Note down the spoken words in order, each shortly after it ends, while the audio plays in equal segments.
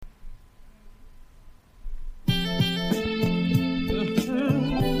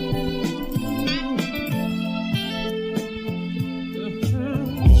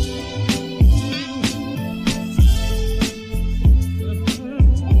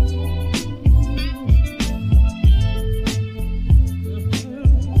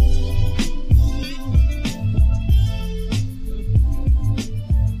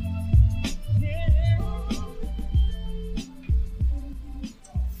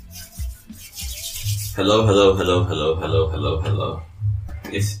Hello, hello, hello, hello, hello, hello, hello.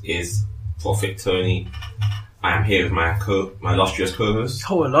 This is Prophet Tony. I am here with my illustrious co-host.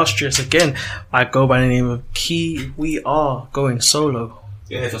 Oh, illustrious again. I go by the name of Key. We are going solo.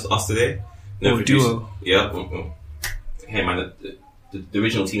 Yeah, just us today. No duo. Yeah. Hey man, the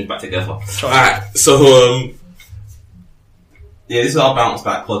original team is back together. Alright, so yeah, this is our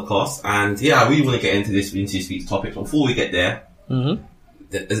Bounceback podcast, and yeah, I really want to get into this week's topic. But before we get there,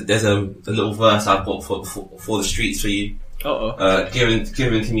 there's a little verse I've got for the streets for you.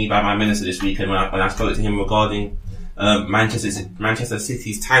 Given to me by my minister this weekend when I spoke to him regarding Manchester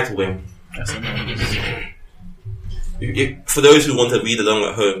City's title win. That's amazing. For those who want to read along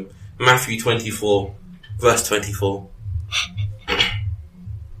at home, Matthew 24, verse 24.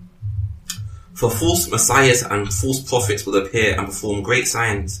 For false messiahs and false prophets will appear and perform great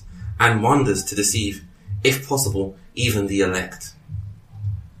signs and wonders to deceive, if possible, even the elect.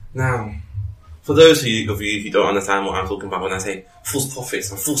 Now, for those of you who don't understand what I'm talking about when I say false prophets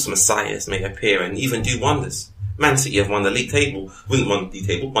and false messiahs may appear and even do wonders, Man City have won the league table, won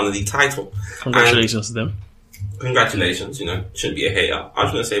the league title. Congratulations to them. Congratulations, shouldn't be a hater. I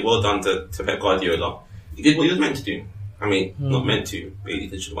was going to say well done to Pep Guardiola. He did what he was meant to do. I mean, not meant to, really,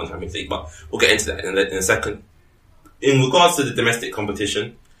 they should have won Champions League, but we'll get into that in a second. In regards to the domestic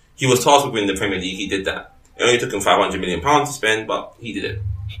competition, he was tasked with winning the Premier League, he did that. It only took him £500 million to spend, but he did it.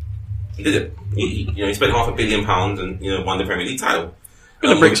 He did it. He spent £500 million and, won the Premier League title.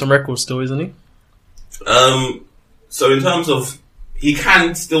 Gonna break some records still, isn't he? So in terms of, he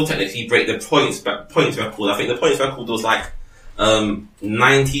can still technically break the points record. I think the points record was like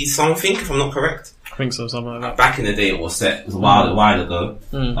 90 something, if I'm not correct. I think so, something like that. Back in the day, it was set. It was a while ago.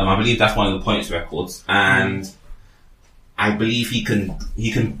 I believe that's one of the points records, and I believe he can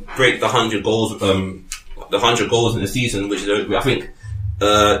break the 100 goals. The 100 goals in the season, which is, I think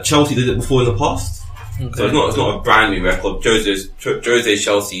Chelsea did it before in the past. Okay. So it's not a brand new record. Jose's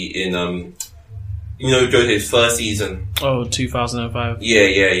Chelsea in Jose's first season. Oh, 2005.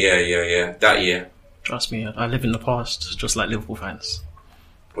 Yeah. That year. Trust me, I live in the past, just like Liverpool fans.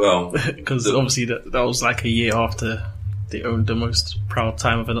 Well, because obviously that was like a year after they owned the most proud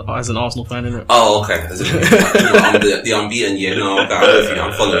time as an Arsenal fan, isn't it? Oh, okay. The unbeaten year. No, okay, I'm with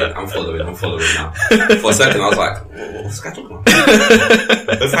you. I'm following now. For a second, I was like, what's the guy talking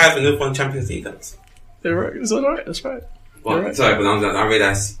about? We're 5 and 1 Champions League. That's right. It's alright. That's right. Well, right. Sorry, but I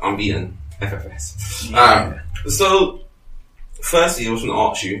realised unbeaten FFS. Yeah. So, firstly, I was going to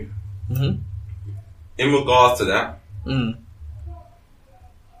ask you, in regards to that,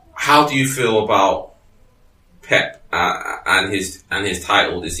 how do you feel about Pep and his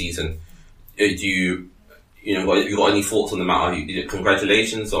title this season? Do you got any thoughts on the matter? Is it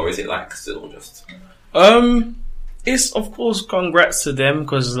congratulations, or is it like still just? It's of course congrats to them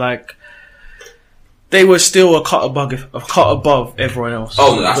because like they were still a cut above everyone else.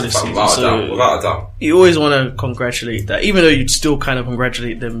 Oh no, that's without a doubt. You always want to congratulate that, even though you'd still kind of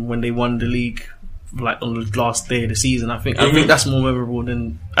congratulate them when they won the league. Like on the last day of the season, I think that's more memorable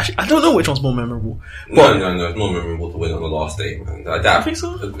than. Actually, I don't know which one's more memorable. But no, it's more memorable to win on the last day, man. I think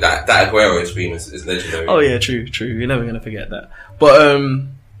so. That Aguero scream is legendary. Oh yeah, true. You're never gonna forget that. But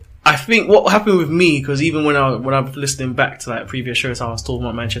I think what happened with me, because even when I was listening back to like previous shows, how I was talking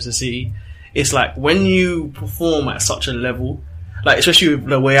about Manchester City, it's like when you perform at such a level, like especially with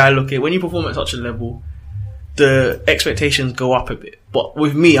the way I look at it, when you perform at such a level, the expectations go up a bit. But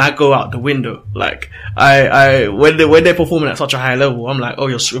with me, I go out the window. Like, when they're performing at such a high level, I'm like, oh,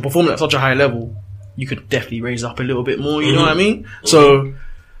 you're performing at such a high level, you could definitely raise up a little bit more, you know what I mean? So,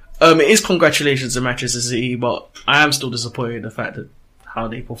 it is congratulations to Manchester City, but I am still disappointed in the fact that how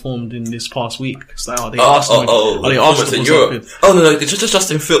they performed in this past week. It's like, are they Arsenal in Europe? Oh no,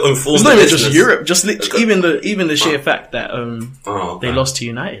 just in film. It's not even just Europe, just even the sheer fact that they lost to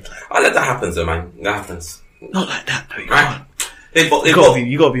United. That happens though, man. That happens. Not like that, though. Right. You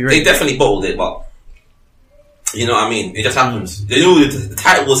gotta be ready. They definitely bottled it, but you know what I mean? It just happens. They knew the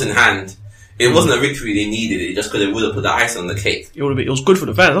title was in hand. It wasn't a victory they needed. It just would have put the ice on the cake. It was good for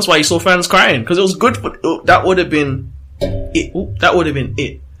the fans. That's why you saw fans crying, because it was good for. That would have been it. That would have been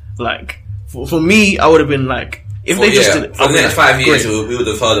it. Like for me, I would have been like, if they just did it for the next 5 years, we would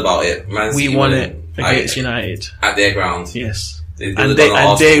have heard about it. We won it against United at their ground. Yes, and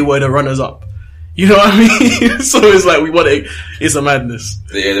they were the runners up. You know what I mean? So it's like it's a madness.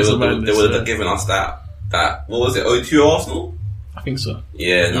 Yeah, they would have given us that. What was it? 0-2 Arsenal? I think so.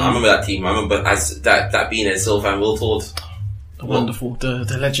 Yeah, no, I remember that team. I remember that being Ed Sylvan Wiltord. Wonderful,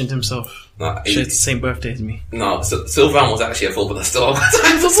 the legend himself. Shares the same birthday as me. No, Sylvan was actually a footballer still. I've got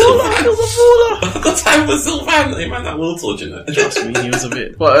time for Sylvan. He was a baller. I've got time for Sylvan. Hey man, that Wiltord, you know. Trust me, he was a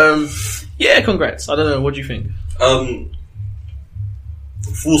bit. But Yeah, congrats. I don't know. What do you think?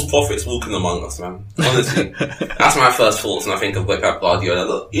 False prophets walking among us, man. Honestly, that's my first thoughts when I think of Pep Guardiola.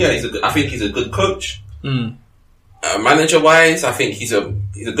 Look, yeah, I think he's a good coach. Manager-wise, I think he's a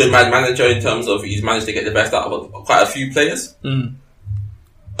good manager in terms of he's managed to get the best out of quite a few players.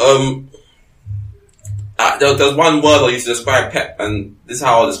 There's one word I used to describe Pep, and this is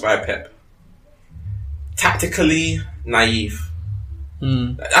how I'll describe Pep: tactically naive.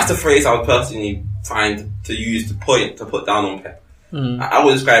 That's the phrase I would personally find to use to put down on Pep. I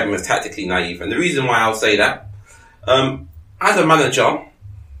would describe him as tactically naive, and the reason why I'll say that, as a manager,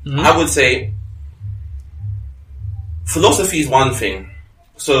 I would say philosophy is one thing.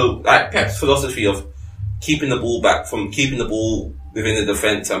 So, like Pep's philosophy of keeping the ball within the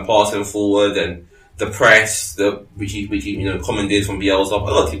defence and passing forward, and the press, which he commandeered from Bielsa. A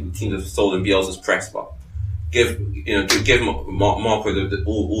lot of teams have stolen Bielsa's press, but give Marco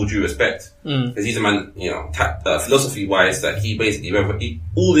all due respect, because he's a man, philosophy wise, that he basically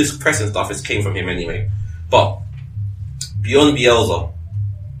all this press and stuff came from him anyway. But beyond Bielsa,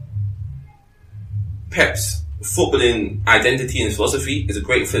 Pep's footballing identity and philosophy is a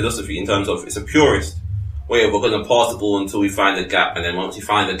great philosophy in terms of it's a purist way of we're going to pass the ball until we find a gap, and then once we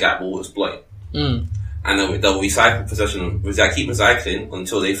find the gap, we'll exploit. And then they'll recycle possession, keep recycling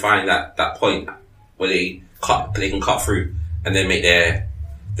until they find that point where they can cut through and then make their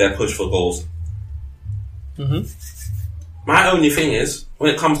push for goals. My only thing is,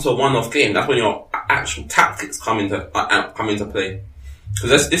 when it comes to a one-off game, that's when your actual tactics come into play.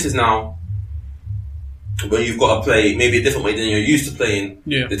 Because this is now where you've got to play maybe a different way than you're used to playing.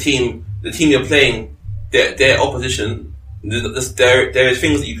 Yeah. The team you're playing, their opposition, there is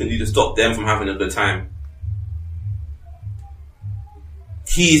things that you can do to stop them from having a good time.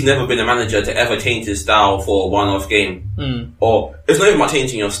 He's never been a manager to ever change his style for a one-off game. Or it's not even about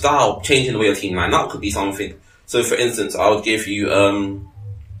changing your style, changing the way your team line up could be something. So for instance, I would give you,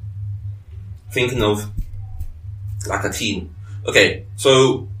 thinking of like a team. Okay,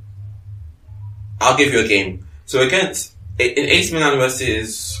 so I'll give you a game. So in AC Milan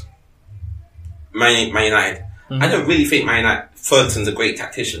versus Man United, I don't really think Man United, Ferguson's a great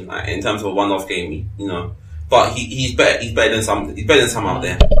tactician, like, in terms of a one-off game, but he's better than some out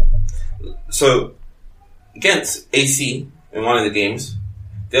there. So against AC in one of the games,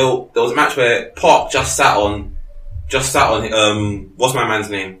 there was a match where Park just sat on what's my man's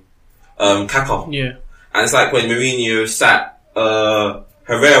name? Kaka. Yeah. And it's like when Mourinho sat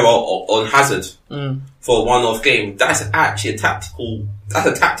Herrera on Hazard for a one-off game. That's actually a tactical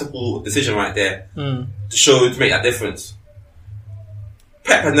decision right there to make that difference.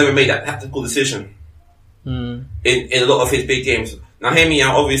 Pep has never made that tactical decision in a lot of his big games. Now hear me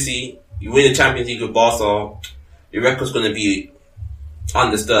out, obviously you win the Champions League with Barca, your record's going to be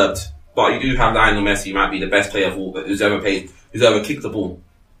undisturbed, but you do have Lionel Messi, who might be the best player of all who's ever kicked the ball.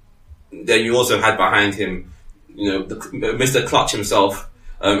 Then you also had behind him, Mr. Clutch himself,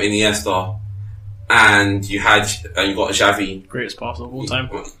 Iniesta, and you got Xavi, greatest passer of all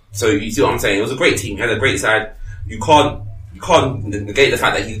time. So you see what I'm saying? It was a great team. He had a great side. You can't negate the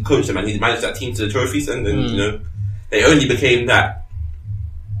fact that he coached them and he managed that team to the trophies, and they only became that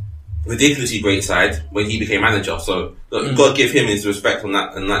ridiculously great side when he became manager. So look, you've got to give him his respect on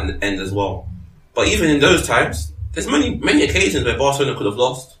that end as well. But even in those times, there's many occasions where Barcelona could have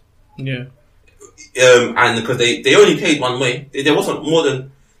lost. Yeah. And because they only played one way, there was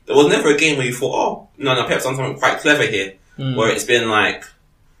never a game where you thought, oh, no, Pep's done something quite clever here. Where it's been like,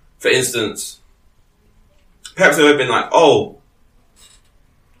 for instance, Pep's never been like, oh,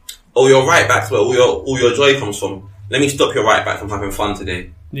 your right back's where all your joy comes from. Let me stop your right back from having fun today.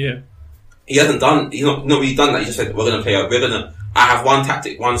 Yeah. He's not really done that. He just said, I have one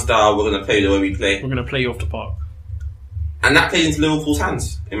tactic, one style, we're gonna play the way we play. We're gonna play you off the park. And that played into Liverpool's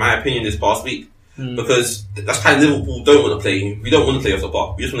hands, in my opinion, this past week. Because that's kind of Liverpool don't want to play. We don't want to play off the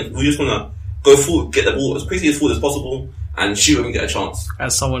park. We just want to go forward, get the ball as quickly as forward as possible, and shoot when we get a chance.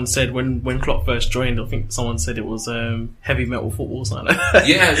 As someone said when Klopp first joined, I think someone said it was heavy metal football, something like that.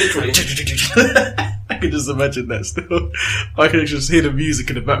 Yeah, literally. I can just imagine that still. I can just hear the music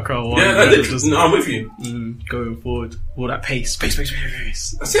in the background. I'm with you. Going forward, all that pace.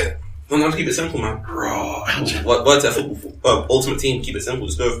 That's it. Sometimes keep it simple, man. Words at football, ultimate team, keep it simple.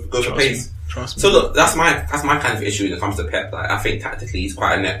 Just go for pace. Trust me. So look, that's my kind of issue when it comes to Pep. Like, I think tactically he's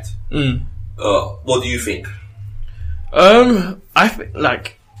quite inept. What do you think? I think,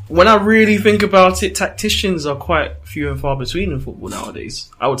 like, when I really think about it, tacticians are quite few and far between in football nowadays.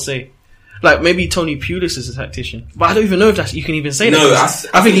 I would say, like, maybe Tony Pulis is a tactician, but I don't even know if you can even say that. No,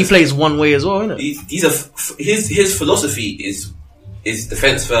 I think he plays one way as well, isn't it? His philosophy is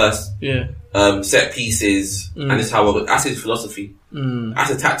defense first. Yeah. set pieces, and this is how that's his philosophy.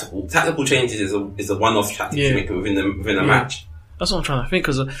 That's a tactical changes is a one-off tactic to make it within a match. That's what I'm trying to think,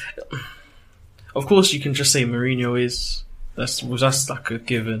 because of course you can just say Mourinho is that's like a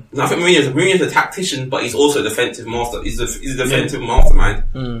given. No, I think Mourinho's a tactician, but he's also a defensive master. He's a defensive mastermind,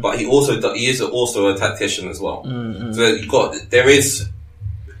 but he is also a tactician as well. So there is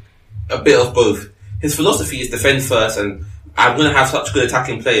a bit of both. His philosophy is defend first, and I'm going to have such good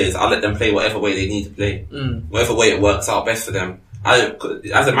attacking players. I'll let them play whatever way they need to play, whatever way it works out best for them.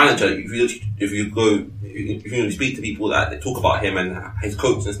 As a manager, if you speak to people that talk about him and his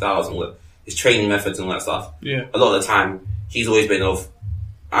coaching styles and his training methods and all that stuff, a lot of the time he's always been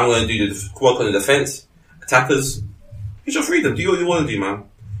I'm going to do work on the defense. Attackers, it's your freedom. Do what you want to do, man.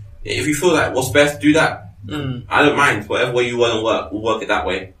 If you feel like what's best, do that. I don't mind. Whatever way you want to work, we'll work it that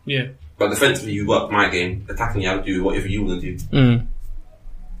way. Yeah. But defensively, you work my game. Attacking, you have to do whatever you want to do.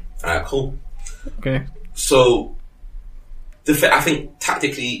 Alright, cool. Okay. So, I think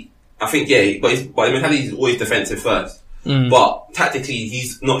tactically, but his mentality is always defensive first. But tactically,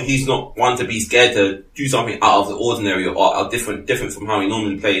 he's not one to be scared to do something out of the ordinary or different from how he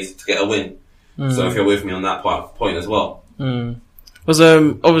normally plays to get a win. So if you're with me on that point as well. Because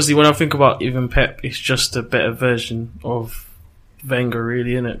obviously when I think about even Pep, it's just a better version of Wenger,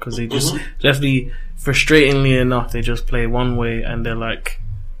 really, innit? Because they just definitely, frustratingly enough, they just play one way and they're like,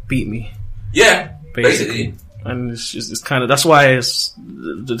 beat me. Yeah, basically. And it's kind of, that's why it's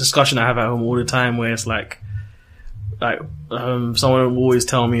the discussion I have at home all the time, where it's like someone will always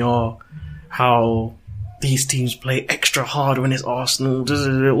tell me, how these teams play extra hard when it's Arsenal,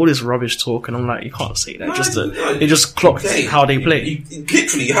 all this rubbish talk, and I'm like, you can't say that. It just clocked how they play.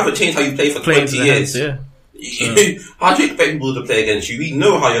 Literally, you haven't changed how you play for 20 years. Yeah. How do you expect people to play against you? We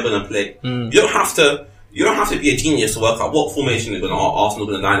know how you're going to play. You don't have to be a genius to work out what formation Arsenal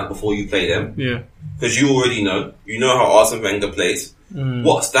going to line up before you play them. Yeah. Because you already know. You know how Arsene Wenger plays.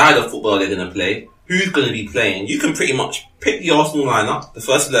 What style of football they're going to play. Who's going to be playing. You can pretty much pick the Arsenal lineup, the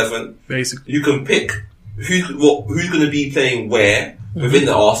first 11. Basically. You can pick who's going to be playing where within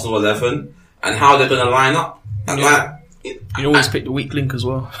the Arsenal 11 and how they're going to line up. And you can always pick the weak link as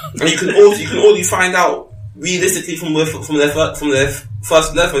well. And you can already find out realistically from their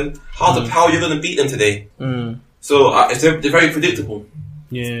first 11 how you're going to beat them today. So they're very predictable.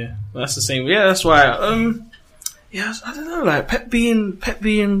 Yeah, that's the same. Yeah, that's why. I don't know. Like Pep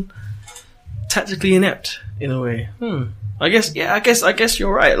being tactically inept in a way. I guess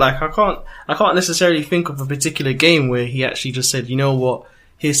you're right. Like I can't necessarily think of a particular game where he actually just said, you know what,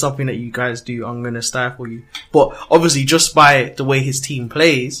 here's something that you guys do, I'm going to stifle you. But obviously, just by the way his team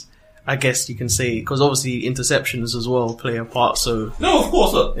plays, I guess you can say, because obviously interceptions as well play a part. So no, of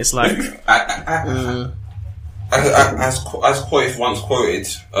course not. It's like as Cruyff once quoted,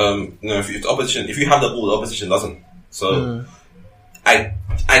 if you have the ball, the opposition doesn't. So I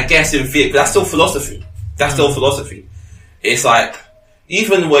guess in theory, but that's still philosophy. It's like,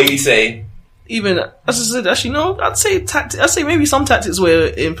 even where you say, even as I said, actually no, I'd say maybe some tactics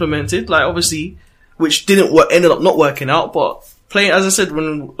were implemented, like obviously, which ended up not working out, but playing, as I said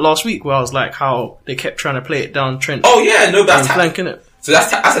last week, where I was like, how they kept trying to play it down Trent. Oh yeah, no, that's flanking it. So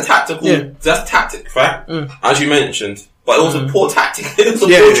that's a tactical. Yeah. That's tactic, right? As you mentioned, but it was a poor tactic. It was a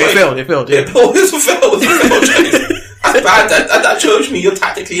poor choice. It failed. Yeah, it was a failed choice. That's bad. That shows me you're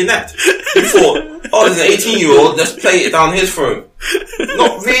tactically inept. You thought, there's an 18-year-old, let's play it down his throat.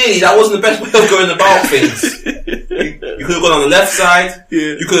 Not really. That wasn't the best way of going about things. You could have gone on the left side.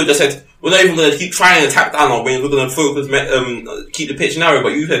 Yeah. You could have just said, we're not even going to keep trying to attack down our wing. We're going to focus, keep the pitch narrow.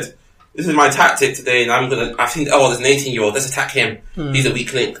 But you said, this is my tactic today, and I think, there's an 18-year-old, let's attack him. He's a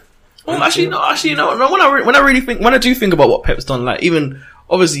weak link. Well, when I do think about what Pep's done, like even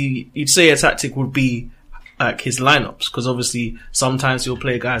obviously you'd say a tactic would be like his lineups, because obviously sometimes he'll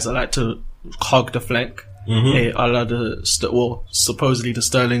play guys that like to hog the flank, supposedly the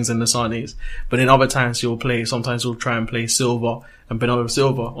Sterlings and the Sanes, but then other times he'll try and play Silva and Bernardo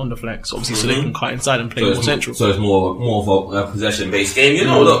Silva on the flanks, obviously, so they can cut inside and play more central. So it's more of a possession-based game,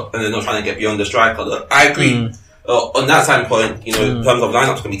 look, and they're not trying to get beyond the striker. Look, I agree. On that standpoint, in terms of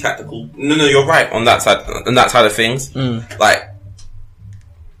lineups can be tactical. No, you're right on that side of things. Like,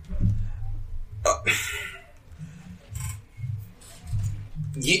 I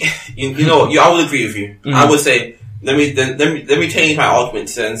would agree with you. I would say, let me change my argument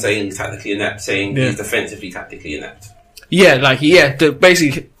to then saying he's tactically inept, saying he's defensively tactically inept.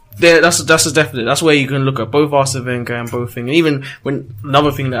 Basically, that's a definite. That's where you can look at both Arsene Wenger and both things. And even when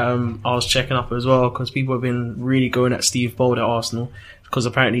another thing that I was checking up as well, because people have been really going at Steve Bold at Arsenal, because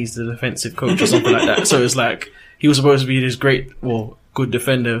apparently he's the defensive coach or something like that. So it's like he was supposed to be this great, good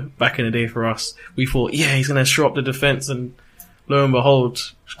defender back in the day for us. We thought, yeah, he's gonna shore up the defense, and lo and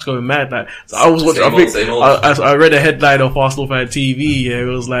behold, it's going mad. Like, so I was watching. I read a headline of Arsenal Fan TV. Yeah, it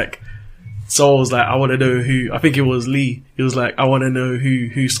was like, so I was like, I want to know who. I think it was Lee. He was like, I want to know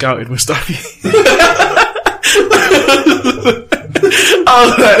who scouted Mustafi. I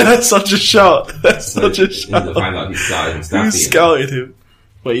was like, that's such a shout. That's such a shout. To find out who scouted Mustafi. Who scouted him?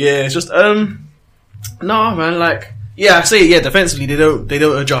 But yeah, it's just no, man. Like, yeah, I say, yeah, defensively they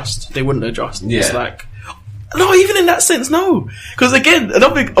don't adjust. They wouldn't adjust. Yeah. It's like, no, even in that sense, no. Because again,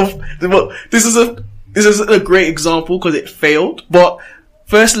 another this is a great example because it failed. But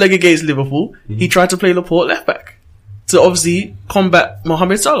first leg against Liverpool, he tried to play Laporte left back to obviously combat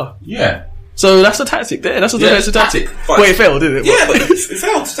Mohamed Salah. Yeah. So that's a tactic there. That's a defensive tactic. But it failed, didn't it? Yeah, but it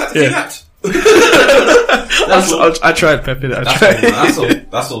failed. Tactically that. I tried pepping it.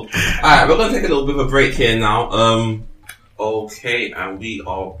 That's all. Alright, we're going to take a little bit of a break here now. Okay, and we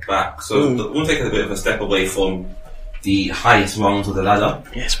are back. So we'll take a bit of a step away from the highest rungs of the ladder.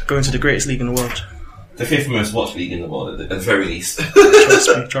 Yes, we're going to the greatest league in the world. The 5th most watched league in the world, at the very least.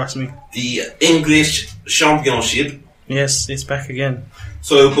 Trust me. The English Championship. Yes, it's back again.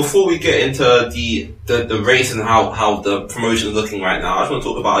 So before we get into the race and how the promotion is looking right now, I just want to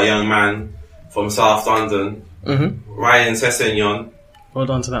talk about a young man from South London, Ryan Sessegnon. Well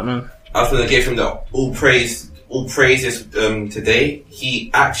done to that man. I was going to give him the all praises today.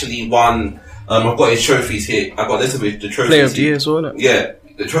 He actually won. I've got his trophies here. I've got a list of the trophies. Player of the year, isn't it? Yeah,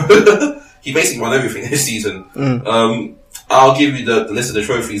 he basically won everything this season. I'll give you the list of the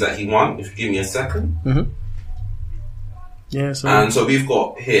trophies that he won. If you give me a second. Yeah, and so we've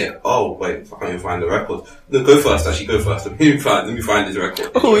got here. Oh wait, I can't even find the record. No, go first. Actually, go first. Let me find his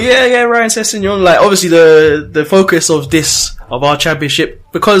record. Oh yeah, Ryan Sessegnon. Like obviously the focus of our championship,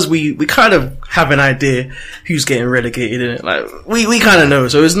 because we kind of have an idea who's getting relegated in it. Like we kind of know,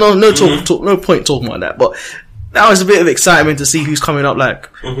 so there's no point talking about that. But that was a bit of excitement to see who's coming up. Like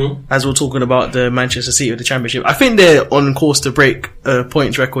as we're talking about the Manchester City of the Championship, I think they're on course to break a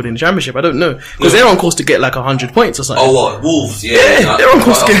points record in the Championship. I don't know because they're on course to get like 100 points or something. Oh, what Wolves? Yeah, they're on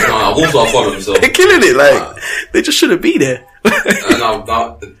course to get. Wolves are following, so they're killing it. Like they just shouldn't be there.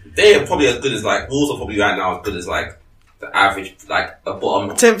 Now, they're probably as good as like Wolves are probably right now as good as like the average, like a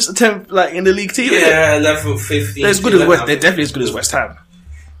bottom 10th, like in the league team. Yeah, 11th, 15th. They're as good as West. They're definitely as good as West Ham.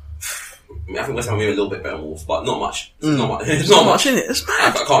 I think West Ham are maybe a little bit better than Wolves, but not much. Not much. It's not much, innit? It's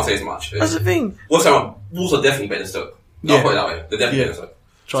mad. I can't say it's much. That's the thing. Wolves are definitely better than Stoke. I'll put it that way. They're definitely better than Stoke.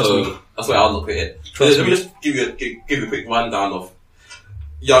 Trust me. That's the way I'll look at it. Let me just give you a quick rundown of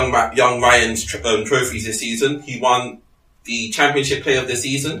young Ryan's trophies this season. He won the Championship Player of the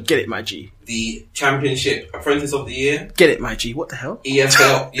Season. Get it, my G. The Championship Apprentice of the Year. Get it, my G. What the hell?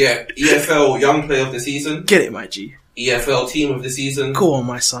 EFL Young Player of the Season. Get it, my G. EFL Team of the Season. Go on,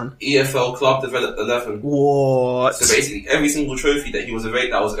 my son. EFL Club Developed 11. What? So basically, every single trophy that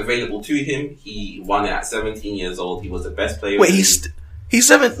that was available to him, he won it at 17 years old. He was the best player. Wait, he's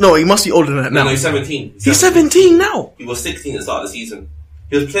 7? No, he must be older than that now. No, he's 17. He's 17 now? He was 16 at the start of the season.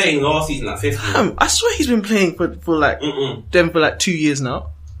 He was playing last season at 15. Damn, I swear he's been playing for like 2 years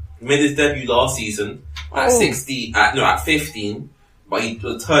now. He made his debut last season at 15, but he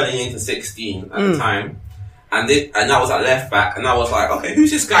was turning into 16 at the time. And that was at left back, and I was like, okay,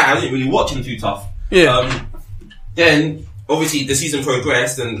 who's this guy? I didn't really watch him too tough. Yeah. Then obviously the season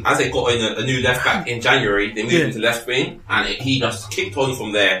progressed, and as they got in a new left back in January, they moved him to left wing, and he just kicked on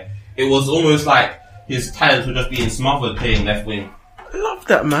from there. It was almost like his talents were just being smothered playing left wing. I love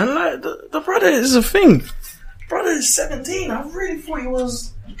that, man. Like the brother is a thing. Brother is 17. I really thought he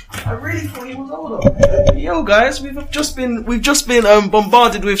was older. Yo, guys, we've just been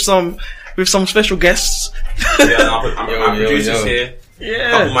bombarded with some special guests. I'm producers here.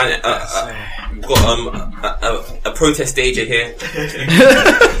 Yeah. We've got a protest stager here.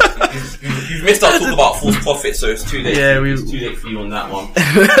 You've missed our talk about false prophets, so it's too late. Yeah, it's too late for you on that one.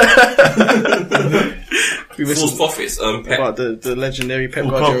 False prophets. Pep. About the legendary Pep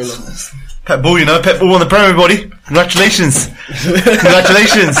Guardiola. Pep Ball, Pep Ball won the Premier, everybody. Congratulations.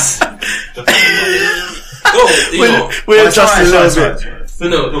 Congratulations. We're adjusting a little bit.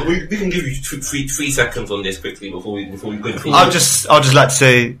 No, we can give you 3 seconds on this quickly before we continue. I'll just like to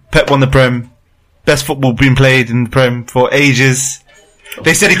say, Pep won the Prem. Best football being played in the Prem for ages.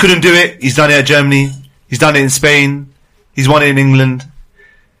 They said he couldn't do it. He's done it at Germany. He's done it in Spain. He's won it in England.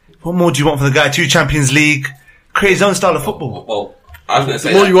 What more do you want from the guy? 2 Champions League. Create his own style of football. Well, I was going to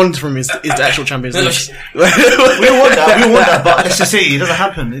say the more you want from him is the actual Champions League. We all want that, but let's just see. It doesn't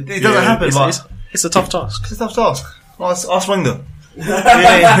happen. It doesn't happen. It's a tough task. It's a tough task. Ask Wenger. He's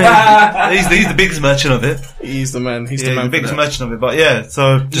the biggest merchant of it. He's the man. He's the man. The biggest merchant of it. But yeah,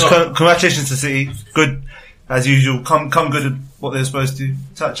 so just congratulations to City. Good as usual. Come good at what they're supposed to.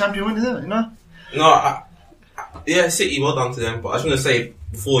 It's like champion win, isn't it? You know? No, yeah, City. Well done to them. But I just want to say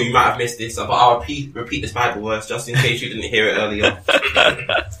before you might have missed this, but I'll repeat this Bible verse just in case you didn't hear it earlier.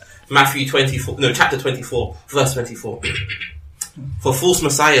 Matthew 24. No, chapter 24, verse 24. For false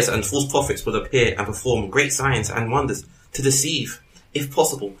messiahs and false prophets will appear and perform great signs and wonders to deceive, if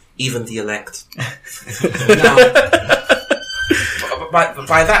possible, even the elect. Now,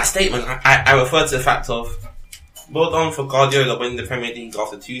 by that statement, I refer to the fact of, well done for Guardiola winning the Premier League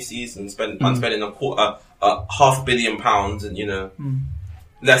after 2 seasons, spending £500 million, and you know,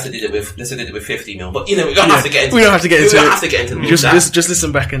 Leicester did it with 50 mil. But you know, we don't have to get into it. Just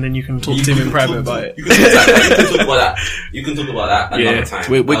listen back and then you can talk to him in private about it. You can talk about that another time.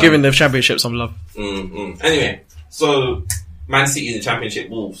 We're giving the championship some love. Anyway, so Man City in the Championship,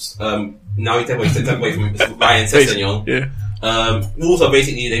 Wolves. Now we take away from Ryan Sessegnon. Wolves are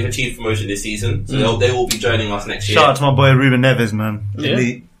basically, they've achieved promotion this season, so they will be joining us next year. Shout out to my boy Ruben Neves, man.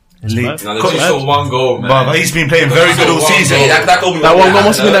 Elite. Now, they just got 1 goal, man. But he's been playing very good all season. That 1 goal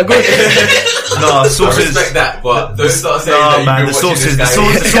must have been that good. No, sources. I respect that, but don't start saying that. Man, the sources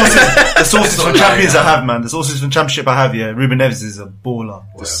from champions I have, man. The sources from championship I have, yeah. Ruben Neves is a baller.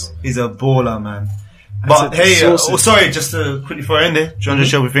 He's a baller, man. But hey, sorry, just to quickly throw in there. Do you want to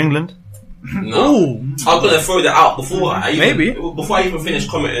show with England? No, I'm gonna throw that out before I even finish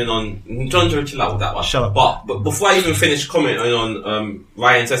commenting on John. Chill out with that one. Shut up. But before I even finish commenting on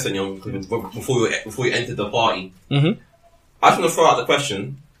Ryan Sessegnon, before you entered the party, I just want to throw out the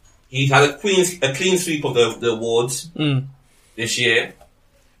question. He's had a clean sweep of the awards this year.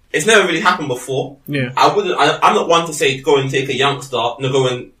 It's never really happened before. Yeah, I'm not one to say go and take a youngster. No, go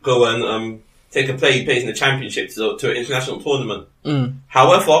and take a player who plays in the Championship to an international tournament.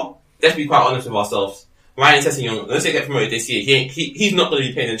 However, let's be quite honest with ourselves. Ryan Sessegnon, let's say get promoted this year, he's not going to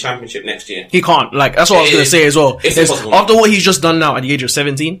be playing in the Championship next year. He can't. Like, that's what I was going to say as well. After what he's just done now at the age of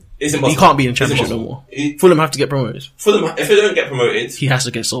 17, he can't be in the Championship no more. Fulham have to get promoted. Fulham, if they don't get promoted, he has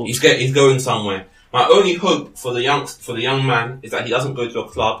to get sold. He's going somewhere. My only hope for the young man is that he doesn't go to a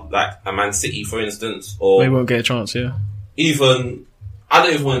club like a Man City, for instance, or they won't get a chance. Yeah. Even I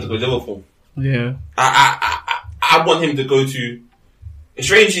don't even want him to go to Liverpool. Yeah. I want him to go to.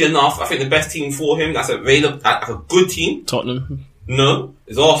 Strangely enough, I think the best team for him that's available, a good team. Tottenham. No,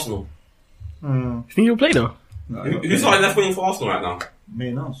 is Arsenal. You think he'll play though? No, who's starting left wing for Arsenal right now?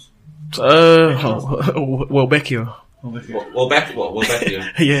 Maitland-Niles. Becchio. Becchio.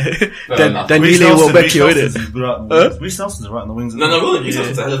 Yeah. Daniele Becchio, innit? Reece Nelson's right on the wings. No, Reece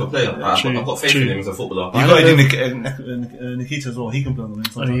Nelson's a hell of a player. I've got faith in him as a footballer. You've got Nikita as well. He can play on the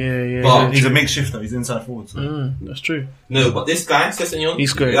wings. Yeah. But he's a makeshifter. He's inside forward. That's true. No, but this guy, Sessegnon,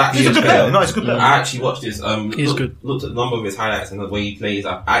 he's great. He's a good player. No, he's a good player. I actually watched his. He's good. Looked at the number of his highlights and the way he plays.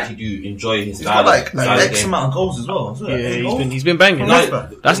 I actually do enjoy his style. He's got like X amount of goals as well. Yeah, he's been banging.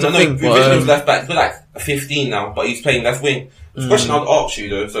 That's the thing. He's left back. He's got like 15 now, but he's playing left wing. The question I'd ask you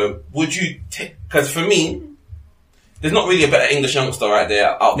though, so would you take, because for me, there's not really a better English youngster out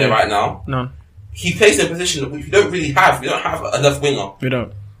there right now. No. He plays in a position that we don't really have. We don't have a left winger. We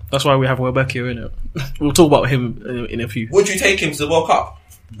don't. That's why we have Welbeckio in it. We'll talk about him in a few. Would you take him to the World Cup?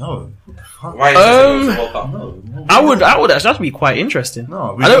 No. Why is he to the World Cup? No. I would actually, that'd be quite interesting.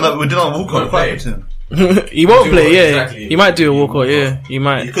 No, we did not walk on quite him. He won't play, yeah. Exactly. He might do a walkout, yeah. He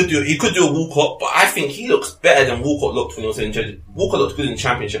might. He could do a walkout, but I think he looks better than Walcott looked when he was in Championship. Walcott looked good in the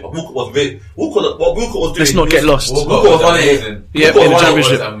Championship, but Walcott was doing. Let's not get lost. Walcott was amazing. Yeah, in the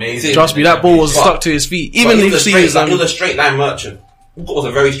Championship. Trust me, that ball was stuck to his feet. Even if you see his, he was a straight line merchant. Walcott was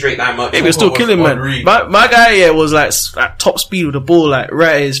a very straight line merchant. He was still killing, man. My guy, was like at top speed with the ball, like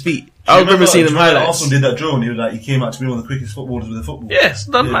right at his feet. I remember seeing him highlights. Arsenal did that drill and he came out to be one of the quickest footballers with the football. Yes,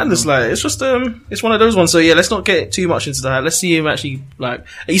 man. It's just it's one of those ones. So yeah, let's not get too much into that. Let's see him actually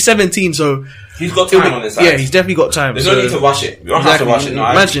he's 17, so he's got time on his side. Yeah, he's definitely got time. There's no need to rush it. You don't have to rush it. No,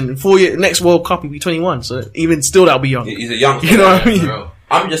 imagine 4 years next World Cup he'll be 21. So even still that'll be young. He's a young. You know what I mean? Bro.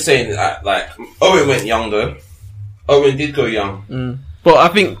 I'm just saying that like Owen went young though. Owen did go young. But I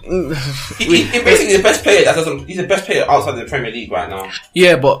think he's basically the best player he's the best player outside the Premier League right now.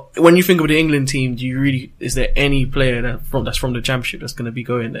 Yeah, but when you think of the England team, is there any player that's from the Championship that's going to be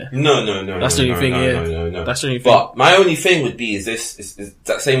going there? No. That's the only thing. No. That's the only thing. But my only thing would be is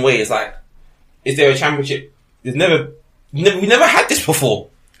that same way. It's like, is there a Championship? We never had this before.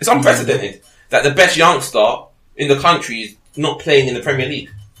 It's unprecedented that the best youngster in the country is not playing in the Premier League.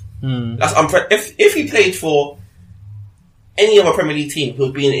 That's if he played for any other Premier League team, he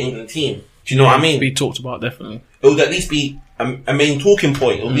would be in the England team. Do you know what I mean? Be talked about, definitely. It would at least be a main talking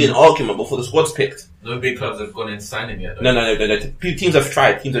point. It would be an argument before the squad's picked. No big clubs have gone in to sign him yet, though. No. Teams have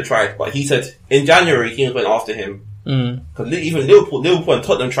tried. But he said in January, teams went after him. Because even Liverpool and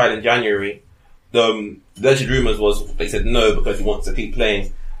Tottenham tried in January. The alleged rumours was they said no because he wants to keep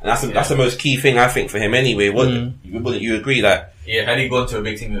playing. And that's the most key thing, I think, for him anyway. Wouldn't you agree that? Yeah, had he gone to a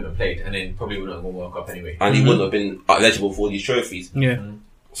big team, he wouldn't have played, and then probably wouldn't have won World Cup anyway. And he wouldn't have been eligible for these trophies. Yeah.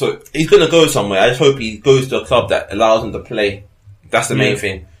 So he's going to go somewhere. I just hope he goes to a club that allows him to play. That's the main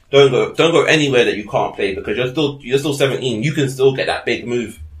thing. Don't go anywhere that you can't play because you're still 17. You can still get that big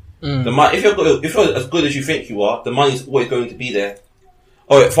move. If you're as good as you think you are, the money's always going to be there.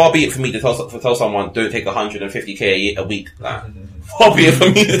 Oh, far be it for me to tell someone don't take 150k a week. Like, far be it for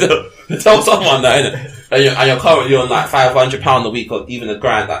me to tell someone that, and you're currently on like £500 a week or even a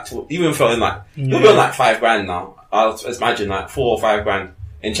grand. Like, even for you'll be on like £5,000 now. I'll imagine like 4 or 5 grand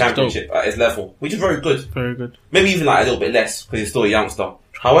in championship at his level, which is very good. Very good. Maybe even like a little bit less because he's still a youngster.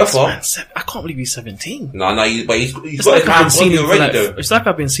 However, I can't believe he's 17. No, but he's got his hands on you already though. It's like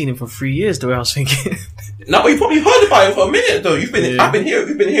I've been seeing him for 3 years, the way I was thinking. No, but you probably heard about him for a minute though. You've been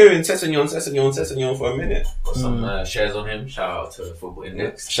hearing Sessegnon for a minute. Got some shares on him. Shout out to Football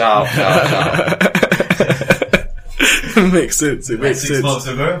Index. Shout. Makes sense. It makes 6 sense. months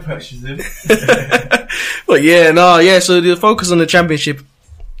ago, purchased him. But so the focus on the championship,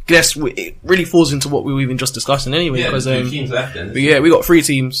 guess it really falls into what we were even just discussing anyway. Because 2 teams left then. But we got 3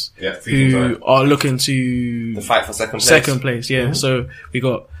 teams teams, who are looking to the fight for second place. So we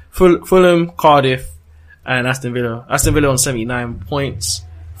got Fulham, Cardiff, and Aston Villa. Aston Villa on 79 points,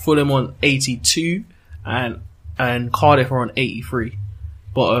 Fulham on 82, and Cardiff are on 83.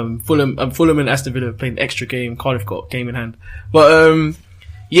 But Fulham and Aston Villa played an extra game. Cardiff got game in hand. But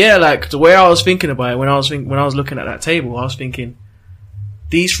like the way I was thinking about it when I was looking at that table, I was thinking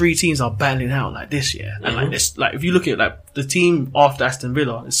these 3 teams are battling out like this year, and like this, like if you look at like the team after Aston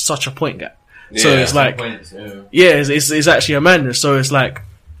Villa, it's such a point gap. So it's like points, it's actually a madness. So it's like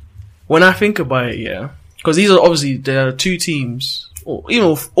when I think about it, because these are obviously there are 2 teams. Or,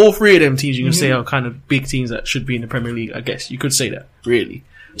 all 3 of them teams you can say are kind of big teams that should be in the Premier League. I guess you could say that, really.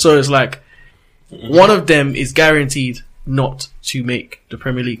 So it's like one of them is guaranteed not to make the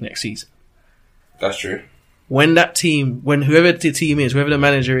Premier League next season. That's true. When whoever the team is, whoever the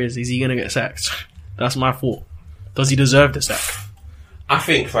manager is he going to get sacked? That's my thought. Does he deserve the sack? I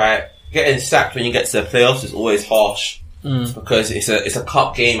think getting sacked when you get to the playoffs is always harsh because it's a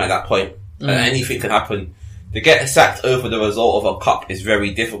cup game at that point, and anything can happen. To get sacked over the result of a cup is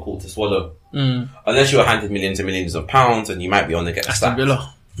very difficult to swallow. Unless you're handed millions and millions of pounds and you might be on to get sacked.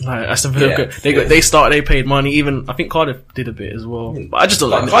 Aston Villa, they paid money. Even I think Cardiff did a bit as well. But I just don't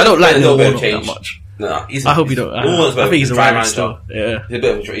like. I don't like Neil Warnock that much. No, I hope he don't. I think he's a dry man still. Yeah, he's a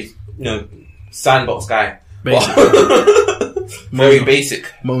bit of a sandbox guy. Basic. Very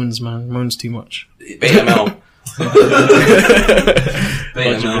basic. Moans too much. Beta male.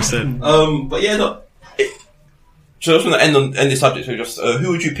 100%. But yeah, look. So I just want to end this subject. So just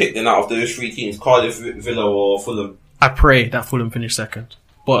who would you pick then out of those 3 teams? Cardiff, Villa, or Fulham? I pray that Fulham finish second,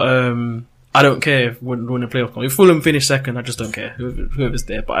 but I don't care if when the playoff comes. If Fulham finish second, I just don't care whoever's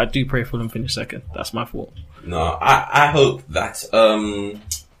there. But I do pray Fulham finish second. That's my thought. No, I hope that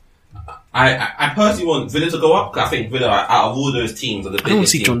I personally want Villa to go up because I think Villa, out of all those teams, are the biggest. I don't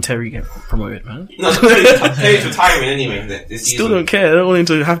see team. John Terry get promoted, man. No, Terry's retiring anyway this season. Still don't care. I don't want him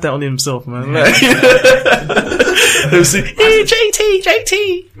to have that on himself, man. Like, hey,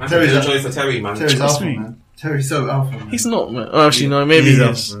 JT. Man, Terry's a joy for Terry, man. Terry's alpha, man. Terry's so alpha, man. He's not, man. Oh, actually, no, maybe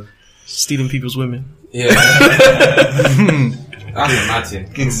he's stealing people's women. Yeah. That's a mad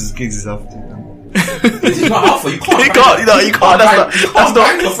thing. Giggs is alpha, too, man. This is not alpha. You can't. You can't. That's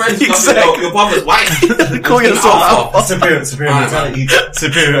not. Your friends. Exactly. Your brother's wife. Call yourself alpha. Superior mentality.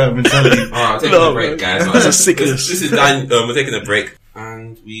 Superior mentality. Alright, taking a break, guys. That's a sickness. This is Dan. We're taking a break,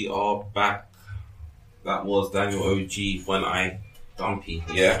 and we are back. That was Daniel OG when I dumpy.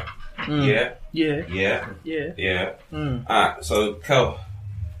 Yeah. Alright, so Kel,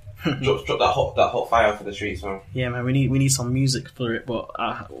 drop that hot fire for the streets, man. Yeah, man. We need some music for it, but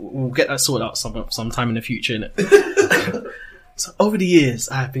we'll get that sorted out sometime in the future, innit? So over the years,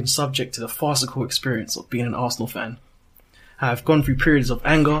 I have been subject to the farcical experience of being an Arsenal fan. I have gone through periods of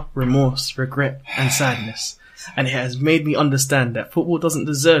anger, remorse, regret, and sadness, and it has made me understand that football doesn't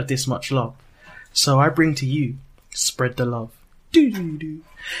deserve this much love. So I bring to you, spread the love. Do.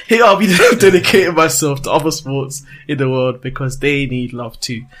 Here I'll be dedicating myself to other sports in the world because they need love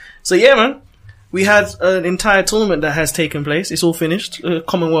too. So yeah, man. we had an entire tournament that has taken place. It's all finished.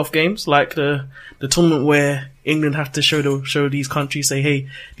 Commonwealth Games, like the tournament where England have to show these countries, say, hey,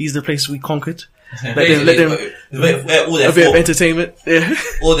 these are the places we conquered. Let them a bit of entertainment. Yeah.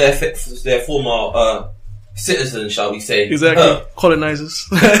 All their former citizens, shall we say? Exactly, colonizers.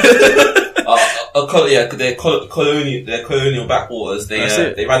 Their colonial backwaters.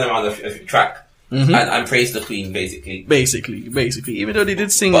 They ran around a track. Mm-hmm. And praise the Queen, basically. Basically. Even though they did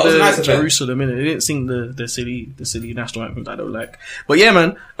sing the Jerusalem, innit? They didn't sing the silly national anthem that I don't like. But yeah,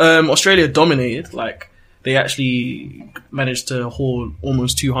 man, Australia dominated. Like, they actually managed to haul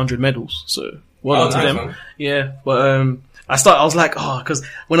almost 200 medals. So, well done to them. Man. Yeah, but I was like, because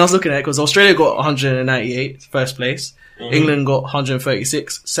when I was looking at it, because Australia got 198, first place. Mm-hmm. England got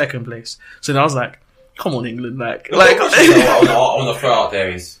 136, second place. So then I was like, come on, England, like. I want to throw out there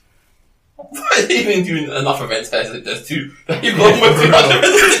is. Even doing enough events, there's two. You've got almost 200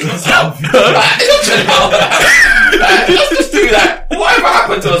 just do that. Whatever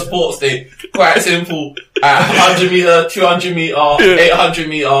happened to a sports day? Quite simple. 100 meter, 200 meter, 800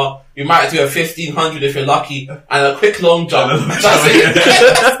 meter. You might do a 1500 if you're lucky, and a quick long jump. That's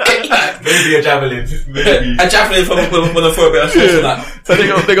it. Maybe a javelin. A javelin from a throw a bit of shorts on that. So they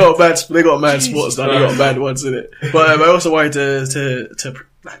got mad sports now. They got bad ones in it. But I also wanted to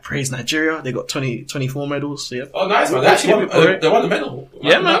praise Nigeria. They got 24 medals. So yeah. Oh, nice, man. They actually won the medal.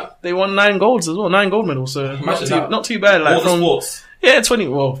 Yeah, man. They won 9 golds as well. 9 gold medals. So not too bad. Like, all the sports. Yeah, 20.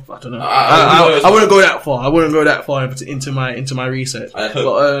 Well, I don't know. I wouldn't go that far. I wouldn't go that far into my research. I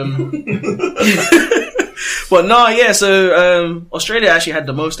hope. But no, yeah. So Australia actually had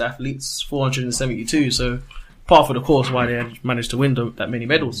the most athletes, 472. So part of the course why they had managed to win that many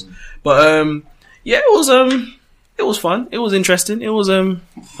medals. But yeah, it was fun. It was interesting. It was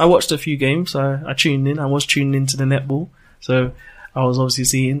I watched a few games. I tuned in. I was tuning into the netball. So I was obviously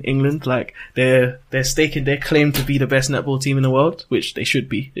seeing England, like, they're staking their claim to be the best netball team in the world, which they should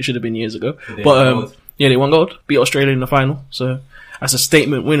be. They should have been years ago. But they won gold, beat Australia in the final. So that's a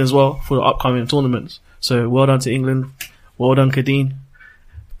statement win as well for the upcoming tournaments. So well done to England. Well done, Kadeen.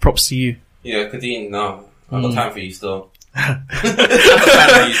 Props to you. Yeah, Kadeen, no. I've got time for you still. I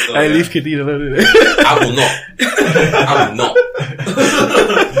leave Kadeen alone. I will not.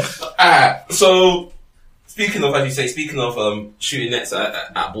 So, speaking of shooting nets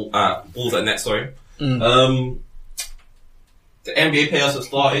at balls at net, sorry. The NBA playoffs have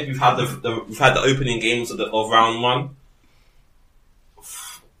started. We've had the opening games of round 1.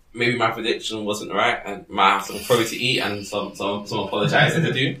 Maybe my prediction wasn't right, and might have some crow to eat and some apologising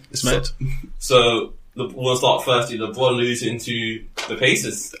to do. It's mad. So we'll start firstly. LeBron losing to the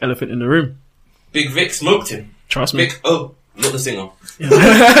Pacers. Elephant in the room. Big Vic smoked him. Trust me. Not the singer. Yeah.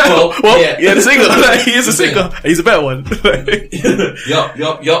 Yeah, the singer. Like, he is a singer. He's a better one.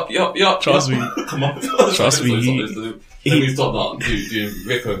 Yup. Trust me. Come on. Trust me. Let me stop that doing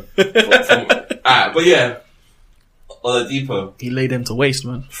Rico. But yeah. Oladipo. He laid them to waste,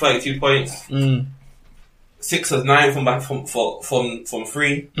 man. 32 points. 6 of 9 from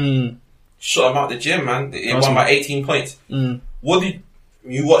 3. Shot him out the gym, man. They won by 18 points. What did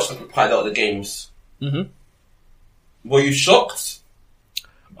you watched quite a lot of the games? Were you shocked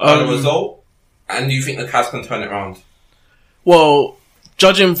by the result? And do you think the Cavs can turn it around? Well,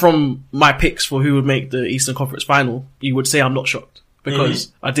 judging from my picks for who would make the Eastern Conference Final, you would say I'm not shocked.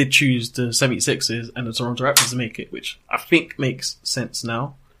 Because I did choose the 76ers and the Toronto Raptors to make it, which I think makes sense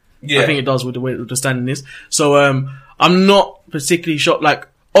now. Yeah. I think it does with the way the standing is. So, I'm not particularly shocked. Like,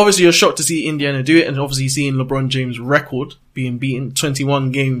 obviously you're shocked to see Indiana do it, and obviously seeing LeBron James' record being beaten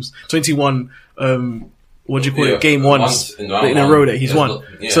 21 games, 21, game ones in a row that he's won.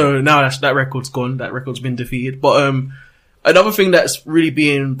 So now that record's gone. That record's been defeated. But, another thing that's really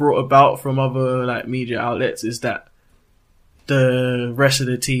being brought about from other, like, media outlets is that the rest of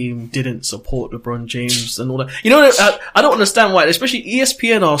the team didn't support LeBron James and all that. You know, I don't understand why, especially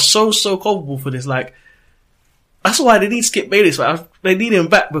ESPN are so culpable for this. Like, that's why they need Skip Bayless. Like, they need him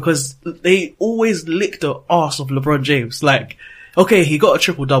back because they always lick the arse of LeBron James. Like, okay, he got a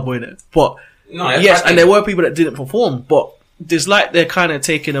triple-double in it, but yes, and there were people that didn't perform, but it's like they're kind of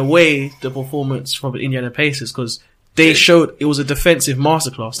taking away the performance from the Indiana Pacers because they showed it was a defensive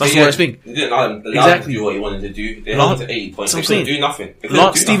masterclass. That's what I think. They didn't allow him to do what he wanted to do. They held him to 80 points. They couldn't do nothing.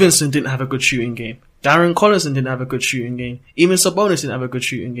 Lance Stevenson didn't have a good shooting game. Darren Collison didn't have a good shooting game. Even Sabonis didn't have a good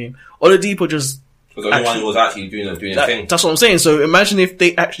shooting game. Oladipo just was the only one who was actually doing a thing. That's what I'm saying. So imagine if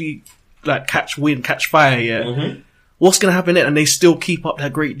they actually like catch fire. Yeah, what's gonna happen then? And they still keep up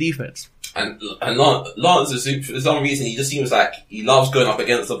that great defense. And Lance is super, for some reason he just seems like he loves going up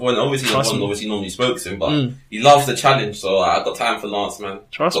against the point. Obviously, LeBron obviously normally spoke to him, but he loves the challenge. So I've got time for Lance, man.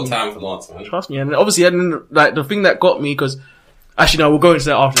 Trust me. And obviously, like the thing that got me, because actually no, we'll go into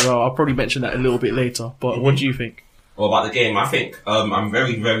that after. I'll probably mention that a little bit later. But what do you think? Well, about the game, I think I'm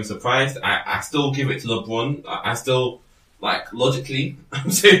very, very surprised. I still give it to LeBron. I still, like, logically,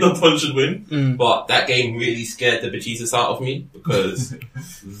 I'm saying LeBron should win. But that game really scared the bejesus out of me because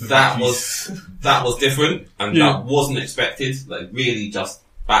that was different and that wasn't expected. Like, really just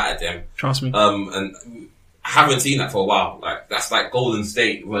battered them. Trust me. And I haven't seen that for a while. Like, that's like Golden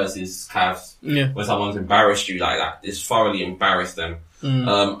State versus Cavs. Yeah. When someone's embarrassed you like that, it's thoroughly embarrassed them.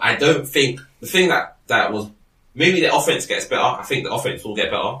 I don't think the thing that was. Maybe the offense gets better. I think the offense will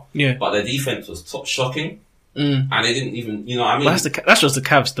get better. Yeah. But the defense was shocking. And they didn't even, you know what I mean? But that's just the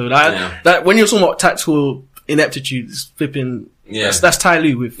Cavs though. That when you're talking about tactical ineptitude, it's flipping. Yeah. That's Ty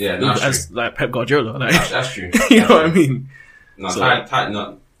Lue with as like Pep Guardiola. Like, that's true. You know what I mean? No,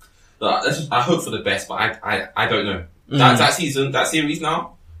 I hope for the best, but I don't know. That series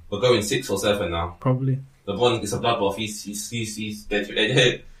now, we're going 6 or 7 now. Probably. LeBron, it's a bloodbath.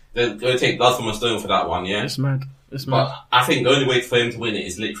 They're going to take blood from a stone for that one, yeah? It's mad. But I think the only way for him to win it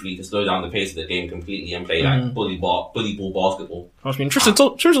is literally to slow down the pace of the game completely and play like bully ball basketball. I mean, Tristan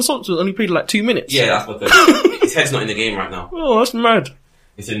Thompson only played like 2 minutes. Yeah, that's because his head's not in the game right now. Oh, that's mad.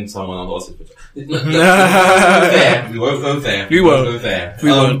 It's in someone else's picture. We won't go there. We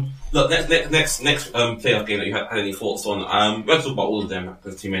won't. Look, next playoff game that you had any thoughts on? We'll talk about all of them because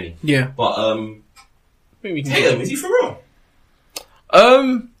there's too many. Yeah. But Tatum, is he for real?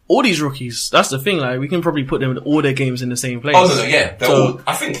 All these rookies, that's the thing, like, we can probably put them in all their games in the same place. Oh, no, yeah.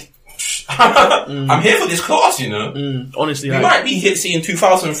 I think, I'm here for this class, you know? Honestly, we might be seeing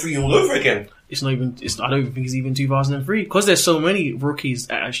 2003 all over again. I don't even think it's even 2003, because there's so many rookies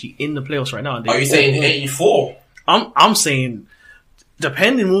actually in the playoffs right now. Are you saying 84? I'm saying,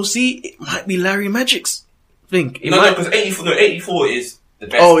 depending, we'll see, it might be Larry Magic's thing. No, because 84 is the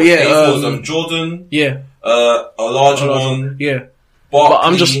best. Oh, yeah. 84 is Jordan. Yeah. Olajuwon. Yeah. But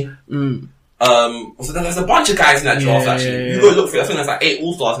I'm just, so there's a bunch of guys in that draft, actually. You go look for it, I think there's like 8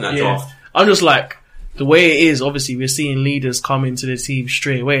 all-stars in that draft. I'm just like, the way it is, obviously, we're seeing leaders come into the team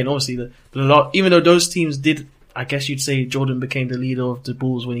straight away, and obviously, even though those teams did, I guess you'd say Jordan became the leader of the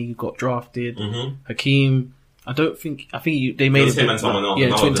Bulls when he got drafted. Hakeem, I think they made it. Him and someone else.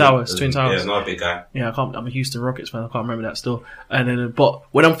 Yeah, Twin Towers. Yeah, another big guy. Yeah, I'm a Houston Rockets fan, I can't remember that still. And then, but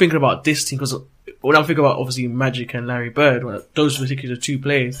when I'm thinking about this team, because when I'm thinking about obviously Magic and Larry Bird, those particular 2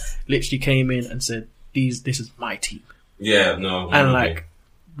 players literally came in and said, "This is my team." Yeah, no. And like,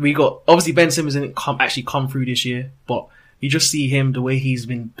 we got obviously Ben Simmons didn't come through this year, but you just see him the way he's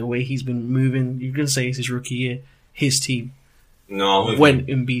been moving. You can say it's his rookie year, his team. No, when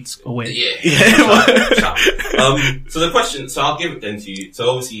Embiid's away. Yeah. So the question, so I'll give it then to you. So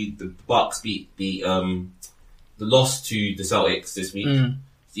obviously the Bucks beat the loss to the Celtics this week.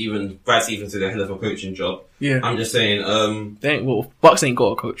 Brad Stevens did a hell of a coaching job. Yeah. I'm just saying, Bucks ain't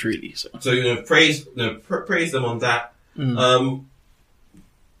got a coach really, so praise them on that. I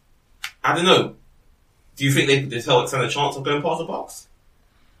don't know. Do you think the Celtics stand a chance of going past the Bucks?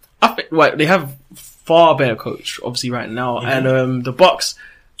 I think they have far better coach obviously right now, and the Bucks,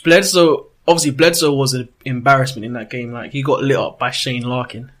 Bledsoe was an embarrassment in that game. Like, he got lit up by Shane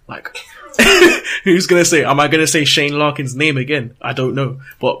Larkin. Like, who's gonna say? Am I gonna say Shane Larkin's name again? I don't know.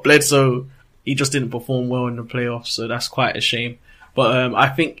 But Bledsoe, he just didn't perform well in the playoffs, so that's quite a shame. But I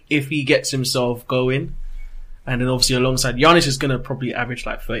think if he gets himself going, and then obviously alongside Giannis is gonna probably average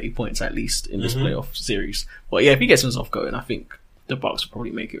like 30 points at least in this playoff series. But yeah, if he gets himself going, I think the Bucks will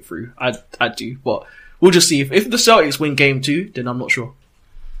probably make it through. I do, but we'll just see. If the Celtics win game 2, then I'm not sure.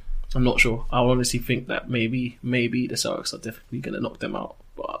 I honestly think that maybe the Celtics are definitely going to knock them out.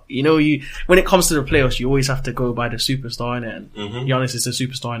 But, when it comes to the playoffs, you always have to go by the superstar in it. And Giannis is the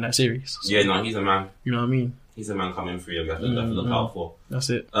superstar in that series. So, yeah, no, he's a man. You know what I mean? He's a man coming through. You have to look out for. That's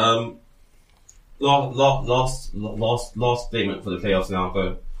it. Last statement for the playoffs now.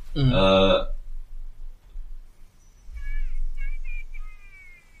 Go.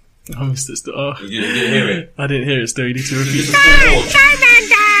 I missed it still. You didn't hear it? I didn't hear it still. You need to repeat it.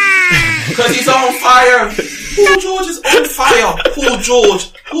 Because he's on fire. Paul George is on fire. Paul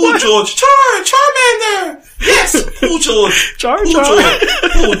George. Charmander. Yes, Paul George.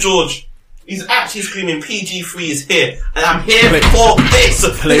 Paul George. He's actually screaming PG3 is here. And I'm here for this.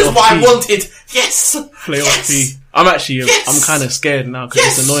 This is what I wanted. Yes. Playoff P. I'm actually, I'm kind of scared now because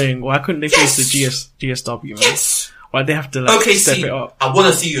it's annoying. Why couldn't they face the GSW, man? Yes. Why they have to step it up? I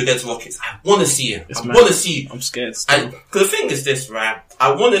want to see you against Rockets. I want to see you. I'm scared. And the thing is this, right?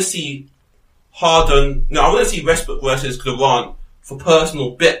 I want to see Harden. No, I want to see Westbrook versus Durant for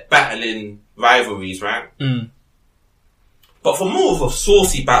personal battling rivalries, right? But for more of a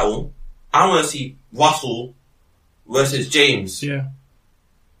saucy battle, I want to see Russell versus James. Yeah.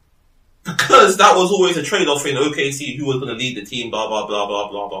 Because that was always a trade-off in OKC, who was going to lead the team, blah, blah, blah, blah,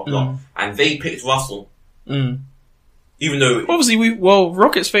 blah, blah, blah. And they picked Russell. Even though... Obviously,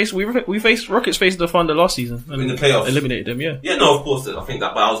 Rockets faced the Thunder last season. And in the playoffs. Eliminated them, yeah. Yeah, no, of course, I think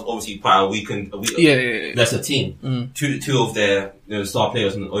that, but I was obviously quite a weakened, lesser team. Two of their star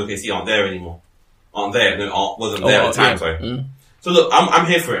players in OKC aren't there anymore. Wasn't there at the time, sorry. So look, I'm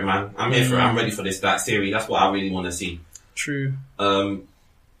here for it, man. I'm here for it. I'm ready for that series. That's what I really want to see. True.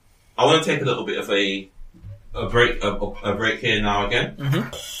 I want to take a little bit of a break here now again.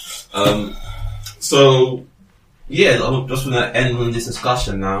 So yeah, I'm just going to end on this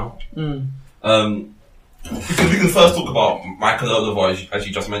discussion now. We can first talk about Michael Oliver, as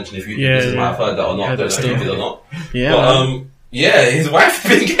you just mentioned. If you might have heard that or not, I don't know if you did or not. Yeah. But, yeah, his wife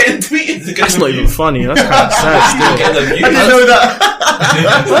been getting tweeted. That's not even funny. That's kind of sad. Still. I didn't know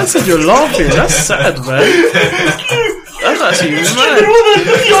that. Man said you're laughing. That's sad, man. That's actually mad.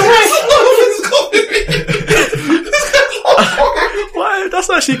 Why? That's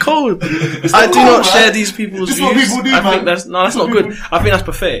actually cold. I do not share these people's views. What people do, I think that's not good. I think that's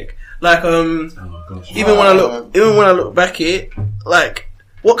pathetic. Like, even when I look back at it, like,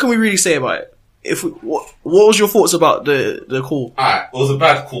 what can we really say about it? What was your thoughts about the call? Alright, it was a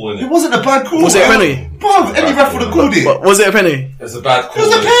bad call, innit? It wasn't a bad call. Was it a penny? Bro, any ref would have called it. But was it a penny? It was a bad call. It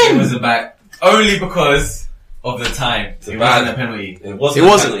was a pen. It was a bad, only because of the time. It wasn't a penalty. It wasn't a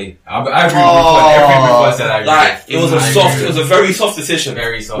penalty. I agree with every said. I agree. Like, it was a very soft decision.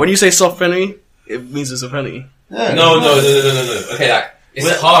 Very soft. When you say soft penalty, it means it's a penalty. Yeah. No. Okay, like,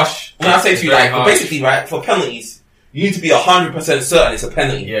 it's harsh. When I say to you, like, harsh. basically, right, for penalties, you need to be 100% certain it's a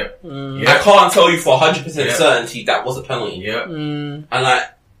penalty. Yep. I can't tell you for 100% certainty that was a penalty. Yep.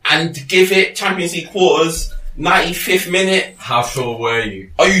 And to give it Champions League quarters, 95th minute. How sure were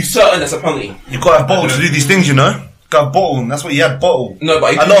you? Are you certain that's a penalty? You've got to have bottle to do these things, you know? Got a bottle, and that's what you had, bottle. No,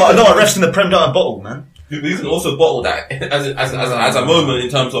 but I know what refs in the Prem don't have bottle, man. You can also bottle that as a moment in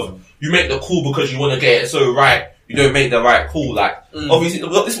terms of you make the call because you want to get it so right. You don't make the right call. Like obviously,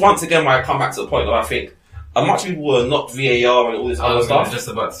 this once again why I come back to the point that I think much people were not VAR and all this other stuff. I was just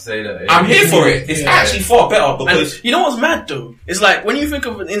about to say that. I'm here for it. It's actually far better because and you know what's mad though? It's like when you think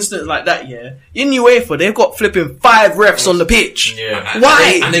of an instance like that, in UEFA they've got flipping 5 refs on the pitch. Yeah. And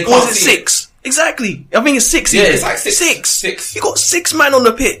Why? they Was can't it see 6? Exactly. I think it's 6. Yeah, even. it's like 6. 6. You got 6 men on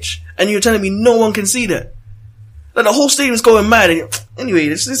the pitch, and you're telling me no one can see that. Like the whole stadium's going mad. Anyway,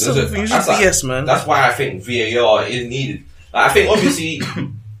 this is BS, man. That's why I think VAR is needed. Like, I think obviously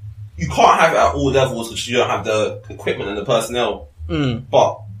you can't have it at all levels because you don't have the equipment and the personnel.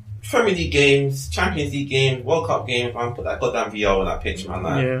 But Premier League games, Champions League games, World Cup games, man, put that goddamn VAR on that pitch, man.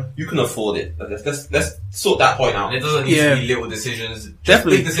 Like, you can afford it. Let's sort that point out. And it doesn't need to be little decisions.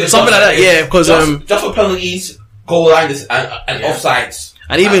 Definitely. Big decisions. Something like that, because just for penalties, goal line and offsides.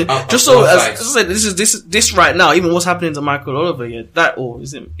 And even just so as I said, this right now, even what's happening to Michael Oliver,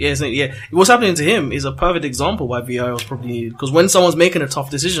 what's happening to him is a perfect example why VAR was probably needed. Because when someone's making a tough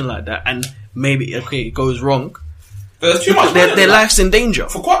decision like that, and maybe it goes wrong, there's too much. Their life's in danger.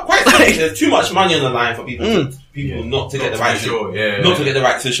 For quite there's too much money on the line for people not to get the right decision. To get the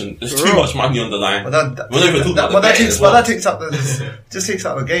right decision. There's too much money on the line. That takes up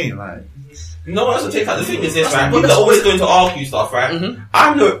the game, like. No one doesn't take out the thing is this, right? People are always going to argue stuff, right?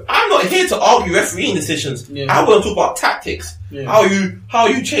 I'm not here to argue refereeing decisions. I want to talk about tactics. How you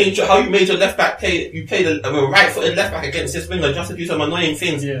made your left back play. You played a right footed left back against this winger just to do some annoying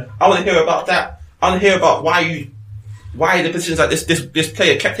things. I want to hear about that. I want to hear about why the positions like this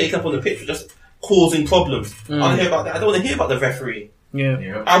player kept taking up on the pitch were just causing problems. I want to hear about that. I don't want to hear about the referee.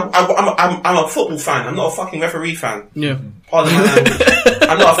 I'm a football fan. I'm not a fucking referee fan. Pardon my language.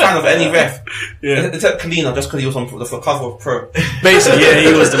 I'm not a fan of any ref. Except Kalina, just because he was on the cover of Pro. Basically,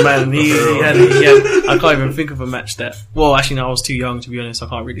 he was the man. He had. I can't even think of a match that. Well, actually, no, I was too young to be honest. I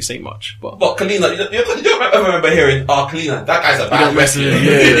can't really say much. But Kalina, you don't remember hearing, Kalina, that guy's a bad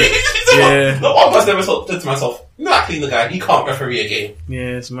referee. No one must never said to myself, you know that Kalina guy, he can't referee a game.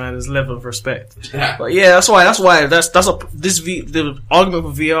 Yeah, it's man, there's a level of respect. But yeah, that's why the argument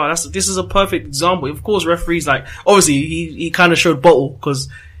for VR. This is a perfect example. Of course, referees like obviously he kind of showed bottle because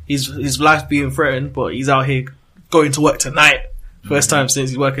his life being threatened, but he's out here going to work tonight. First time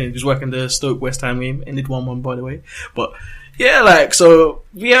since he's working the Stoke West Ham game. Ended 1-1 by the way. But yeah, so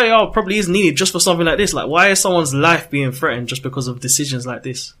VAR probably is needed just for something like this. Like, why is someone's life being threatened just because of decisions like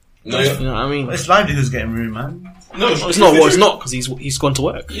this? No, you know what I mean? It's livelihood's getting ruined, man. No, it's not. Well, it's not because he's gone to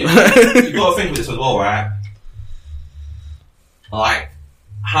work. You got to think with this as well, right? Like,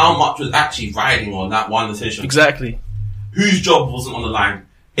 how much was actually riding on that one decision? Exactly. Whose job wasn't on the line?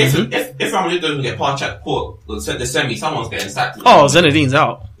 If Real Madrid doesn't get past check court, the semi, someone's getting sacked. Oh, Zinedine's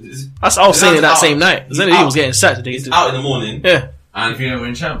out. I was saying it that same night. Zinedine was getting sacked today. He's out in the morning. Yeah. And if you don't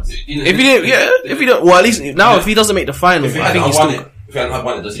win champs, if you don't, well, at least now if he doesn't make the final, if he I think he's won still. it, if he hadn't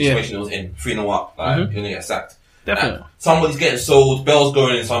won it, the situation was in 3-0 up. Like, you're gonna get sacked. Definitely. Somebody's getting sold. Bell's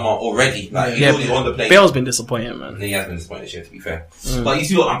going in somewhere already. Like he's already on the plane. Bell's been disappointing, man. And he has been disappointed this year, to be fair. But you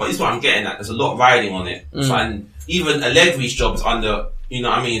see what I'm getting at. There's a lot riding on it. So, and even Allegri's job is under, you know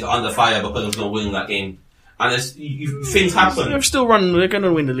what I mean, is under fire because of not winning that game. And things happen. They're still running. They're going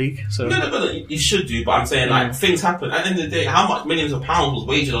to win the league. So you should do. But I'm saying like things happen. At the end of the day, how much millions of pounds was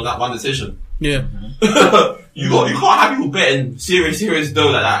wagered on that one decision? Yeah. You can't have people betting serious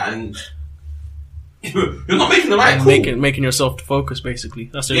dough like that and. You're not making the right call. Making yourself the focus,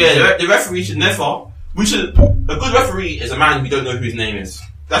 basically. That's the referee should never. A good referee is a man we don't know who his name is.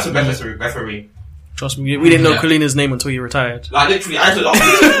 That's a better referee. Trust me, we didn't know Collina's name until he retired. Like literally, I thought,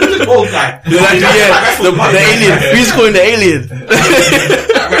 who's the old guy? The alien. Who's calling the alien?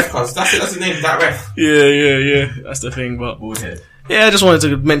 That ref, cause that's the name of that ref. Yeah. That's the thing, but yeah, I just wanted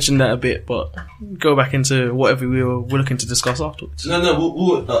to mention that a bit, but go back into whatever we're looking to discuss afterwards. No,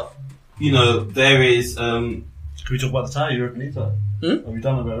 we'll you know, there is. Can we talk about the tie, European League tie? Are we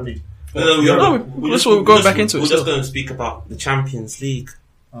done with it already? We're going back into it. We're just going to speak about the Champions League.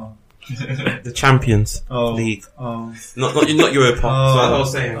 Oh. The Champions League. Oh. Not Europa. So that's what I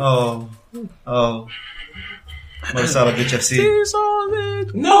was saying. Oh. Mo Salah, bitch FC.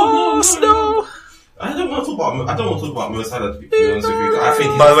 No. I don't want to talk about Mo Salah, to be honest with you. I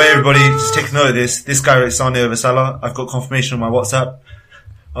think. By the way, everybody, just take note of this. This guy rates Sane over Salah. I've got confirmation on my WhatsApp.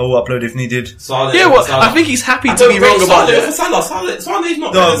 I will upload if needed. I think he's happy to be wrong about it. Sane's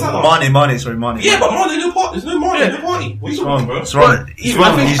not better than Salah. Mane. Yeah, but Mane no party. There's no Mane, no party. What are you talking about, bro? It's wrong. He's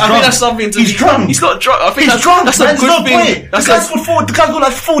drunk. I think that's something to He's drunk. He's not drunk. I think He's drunk. That's a good thing. The guy's got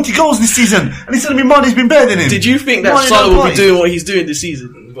like 40 goals this season, and he's telling me Mane's been better than him. Did you think that Salah will be doing what he's doing this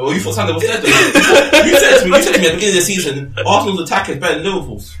season? Well, you thought Salah was dead. You said to me at the beginning of the season, Arsenal's attack is better than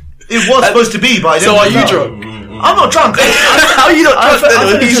Liverpool's. It was supposed to be, but I didn't. So are you drunk? I'm not drunk. How are you not drunk?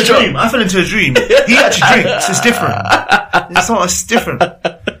 I fell into a dream. He actually drinks. It's different. It's different.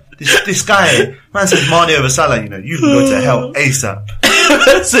 This guy, man says Mane over Salah, you know, you can go to hell ASAP.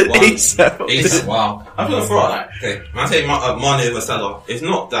 That's an ASAP. Wow. I'm going to throw out that. Okay. When I say Mane over Salah, it's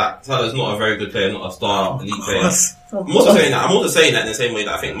not that Salah's not a very good player, not a star elite player. I'm also saying that in the same way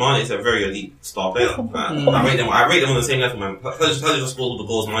that I think Mane is a very elite star player. I rate them on the same level, man. Salah just scores all the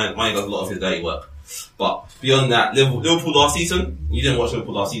goals, Mane does a lot of his dirty work. But beyond that, Liverpool last season, you didn't watch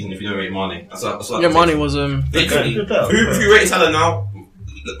Liverpool last season if you don't rate Mane. Mane was literally. If you rate Salah now,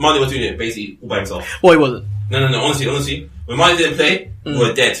 Mane was doing it basically all by himself. Well, he wasn't. No. Honestly, when Mane didn't play, we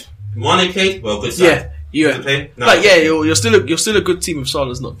were dead. Mane played, well, good side. Yeah. Play? No. Like, you're still a good team if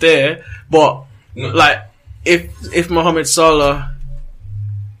Salah's not there. But like, if Mohamed Salah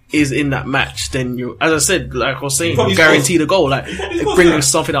is in that match, then you, as I said, like I was saying, you guarantee the goal. Like, bringing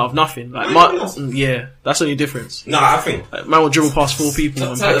something out of nothing. Like, that's the only difference. No, I think man will dribble past 4 people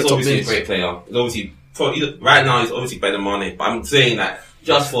and pack it top obviously a great player. He's obviously right now he's obviously better than Mane. But I'm saying that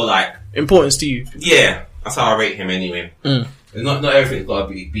just for like importance to you. Yeah, that's how I rate him anyway. Not everything's got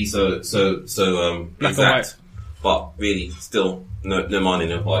to be so exact. But really, still no Mane,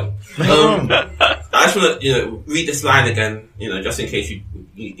 no party. I just want to read this line again, just in case you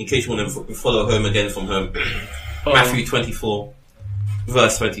want to follow home again from home. Matthew 24,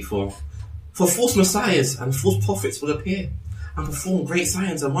 verse 24. For false messiahs and false prophets will appear and perform great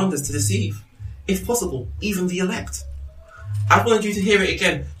signs and wonders to deceive, if possible, even the elect. I wanted you to hear it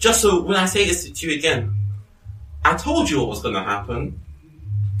again, just so when I say this to you again, I told you what was going to happen.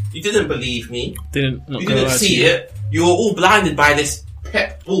 You didn't believe me. You didn't see it. You were all blinded by this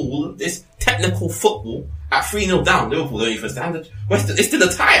pep ball, this technical football at 3-0 down. Liverpool don't even stand it. It's still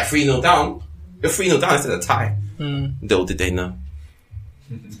a tie at 3-0 down. You're 3-0 down, it's still a tie. Little did they know.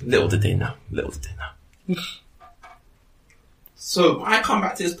 Little did they know. So, when I come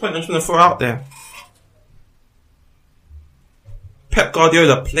back to this point, I'm just going to throw out there. Pep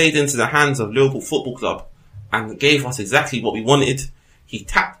Guardiola played into the hands of Liverpool Football Club and gave us exactly what we wanted.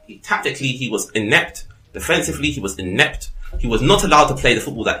 Tactically, he was inept. Defensively, he was inept. He was not allowed to play the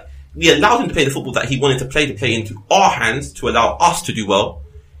football that... We allowed him to play the football that he wanted to play into our hands to allow us to do well.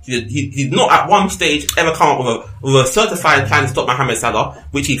 He did not at one stage ever come up with a certified plan to stop Mohamed Salah,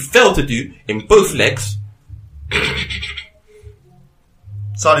 which he failed to do in both legs.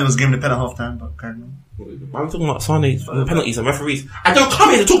 Salah was given a pen at half time, but carry on. Why are we talking about Sundays, penalties and referees? I don't come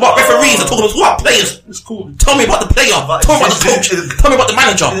here to talk about referees. I talk about players. It's cool. Tell me about the player. Tell me about the coach. Tell me about the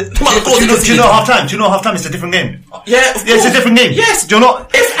manager. Tell me about the goal. Do you know half time? Do you know half time? It's a different game. Yeah, it's a different game. Yes. Do you know?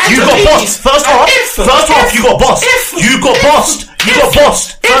 You got bossed. First half, you got bossed. You got bossed. You got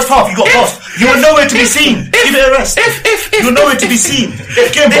bossed. First half, you got bossed. You were nowhere to be seen. Give it a rest. You were nowhere to be seen.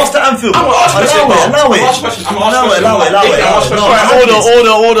 If getting bossed at Anfield, allow it.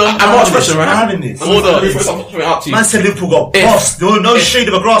 Order. I'm asking a question, right? I'm having this. Order. Man said Liverpool got bossed. There was no shade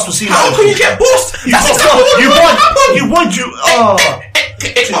of a grass was seen. How can you get bossed? You won.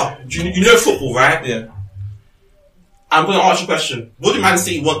 You know football, right? Yeah. I'm going to ask you a question. What do Man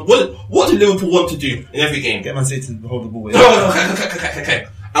City want? What do Liverpool want to do in every game? Get Man City to hold the ball. Okay.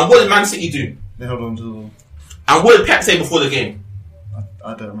 And what did Man City do? They held on to the ball. And what did Pep say before the game?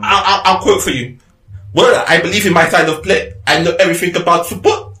 I don't remember. I'll quote for you. Well, I believe in my style of play. I know everything about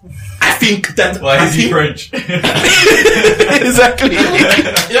football. I think that... Why is he French? Exactly. You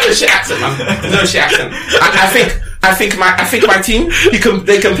know the shit accent, man. I think my team,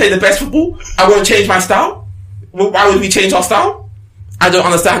 they can play the best football. I won't change my style. Why would we change our style? I don't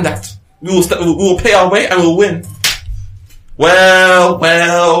understand that. We will play our way and we'll win. Well.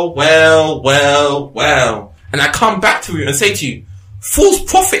 And I come back to you and say to you, false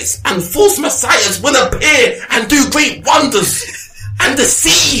prophets and false messiahs will appear and do great wonders and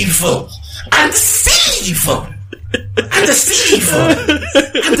deceive.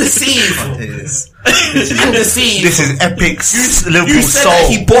 This is epic. You said that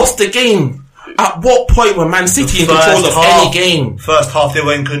he bossed the game. At what point were Man City in control of any game? First half they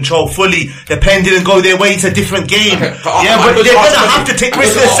were in control fully. The pen didn't go their way. It's a different game. Okay, but they're going to have to take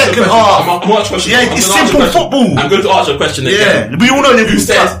risks in the second half. It's simple football. I'm going to ask you a question again. Yeah, we all know you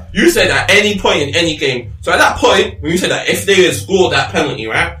said at any point in any game. So at that point, when you said that if they had scored that penalty,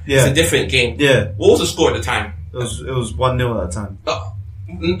 right? Yeah. It's a different game. Yeah. What was the score at the time? It was 1-0 at that time.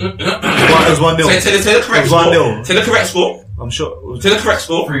 It was 1-0. Say the correct score. 1-0. Say the correct score. I'm sure. Say the correct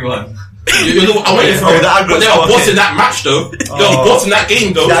score. 3-1. I went for it. But they were bossing that match though. They were bossing that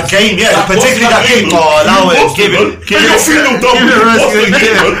game though. That game, yeah. Particularly that game. Oh, allow it. Give it. Give it.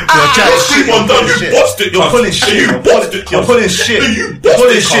 You're pulling shit. You're pulling shit.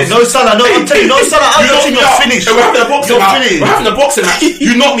 No Salah. No, I'm telling you, no Salah. I'm telling you, you're finished. We're having a boxing match.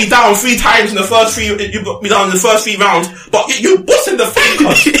 You knocked me down 3 times in the first 3. You knocked me down in the first 3 rounds. But you're bossing the thing,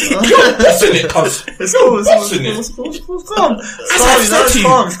 cuz. You're bossing it, cuz. You're bossing it. It's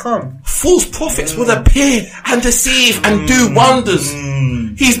calm. False prophets will appear and deceive and do wonders.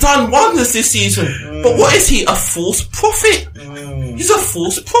 He's done wonders this season. But what is he? A false prophet? He's a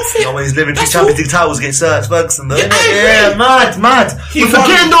false prophet. No, he's living 2 Champions League titles against Ferguson though. Yeah, mad. We're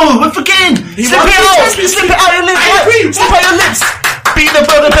forgetting. Slip it out your lips. Slip out your lips. Being the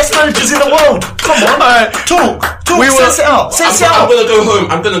best managers in the world. Come on, talk. Sense it out. I'm gonna go home.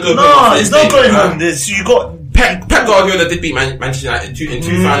 No, it's not going home. You got Pep Guardiola did beat Manchester United in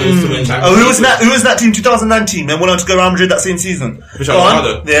two finals to win Champions League. Who was that team 2019? Then went on to go Real Madrid that same season.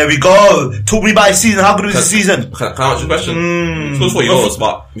 Ronaldo. There we go. Talk me about his season. How good was his season? Can I answer the question? Scores for yours,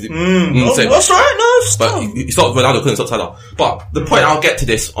 but that's right. No, but he stopped Ronaldo, couldn't stop Salah. But the point I'll get to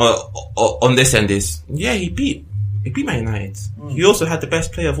this on this end is, yeah, he beat Man United. He also had the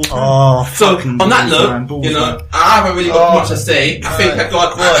best player of all time. So on that note, I haven't really got much to say. I think that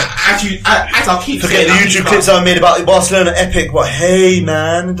as I'll keep saying, the YouTube clips I made about Barcelona epic. But hey,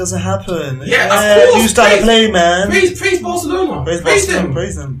 man, it doesn't happen. Yeah, of course. New style of play, man. Praise Barcelona. Praise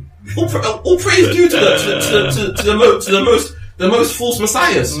them. All praise due to the most false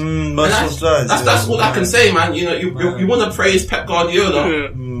messiahs. That's all I can say, man. You want to praise Pep Guardiola,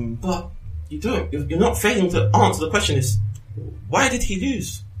 but you don't. You're not failing to answer the question is, why did he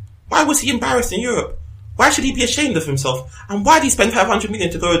lose? Why was he embarrassed in Europe? Why should he be ashamed of himself? And why did he spend 500 million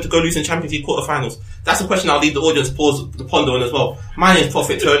to go lose in Champions League quarterfinals? That's a question I'll leave the audience to ponder on as well. My name is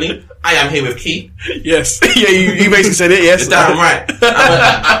Prophet Tony. I am here with Key. Yes. Yeah, you basically said it, yes. You're damn right.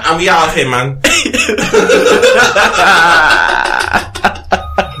 And we out here, man.